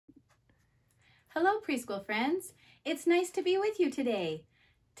Hello, preschool friends. It's nice to be with you today.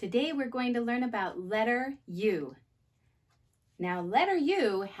 Today we're going to learn about letter U. Now, letter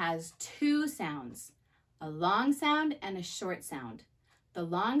U has two sounds, a long sound and a short sound. The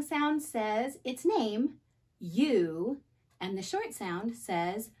long sound says its name, U, and the short sound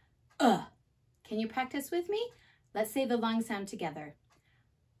says, Can you practice with me? Let's say the long sound together.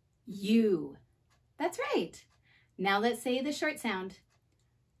 U. That's right. Now let's say the short sound.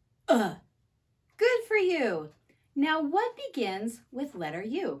 Good for you. Now what begins with letter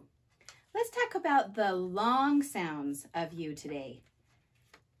U? Let's talk about the long sounds of U today.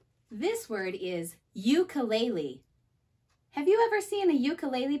 This word is ukulele. Have you ever seen a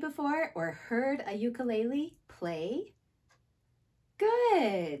ukulele before or heard a ukulele play?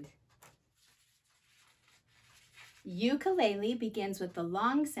 Good. Ukulele begins with the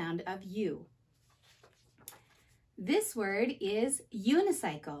long sound of U. This word is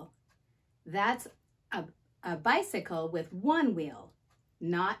unicycle. That's a bicycle with one wheel,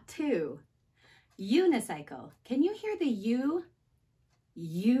 not two. Unicycle. Can you hear the U?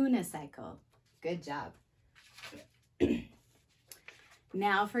 Unicycle. Good job.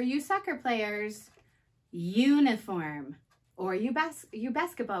 Now for you soccer players, uniform. Or you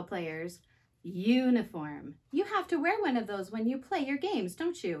basketball players, uniform. You have to wear one of those when you play your games,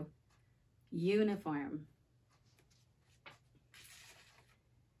 don't you? Uniform.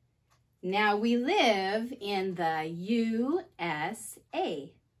 Now we live in the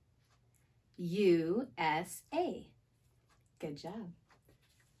USA. USA. Good job.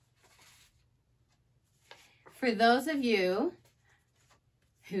 For those of you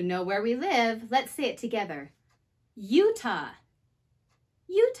who know where we live, let's say it together. Utah.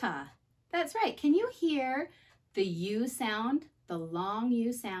 Utah. That's right. Can you hear the U sound, the long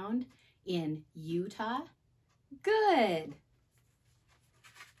U sound in Utah? Good.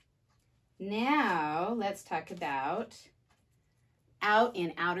 Now, let's talk about out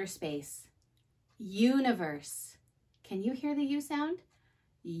in outer space. Universe. Can you hear the U sound?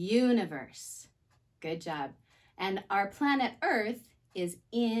 Universe. Good job. And our planet Earth is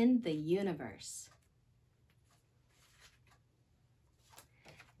in the universe.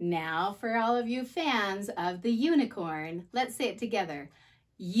 Now, for all of you fans of the unicorn, let's say it together.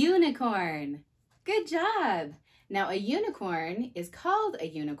 Unicorn. Good job. Now, a unicorn is called a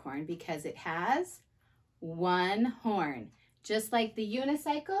unicorn because it has one horn, just like the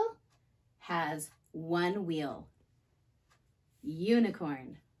unicycle has one wheel.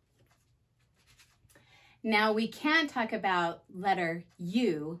 Unicorn. Now, we can't talk about letter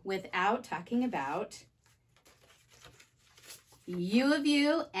U without talking about U of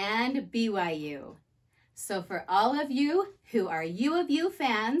U and BYU. So for all of you who are U of U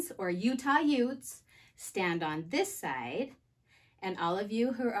fans or Utah Utes, stand on this side, and all of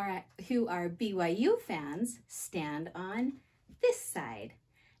you who are BYU fans, stand on this side.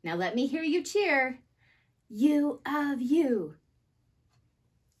 Now let me hear you cheer. U of U.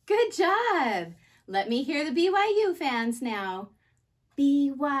 Good job. Let me hear the BYU fans now.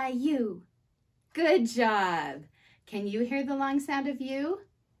 BYU. Good job. Can you hear the long sound of U?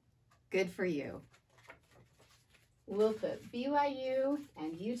 Good for you. We'll put BYU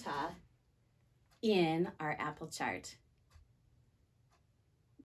and Utah in our apple chart.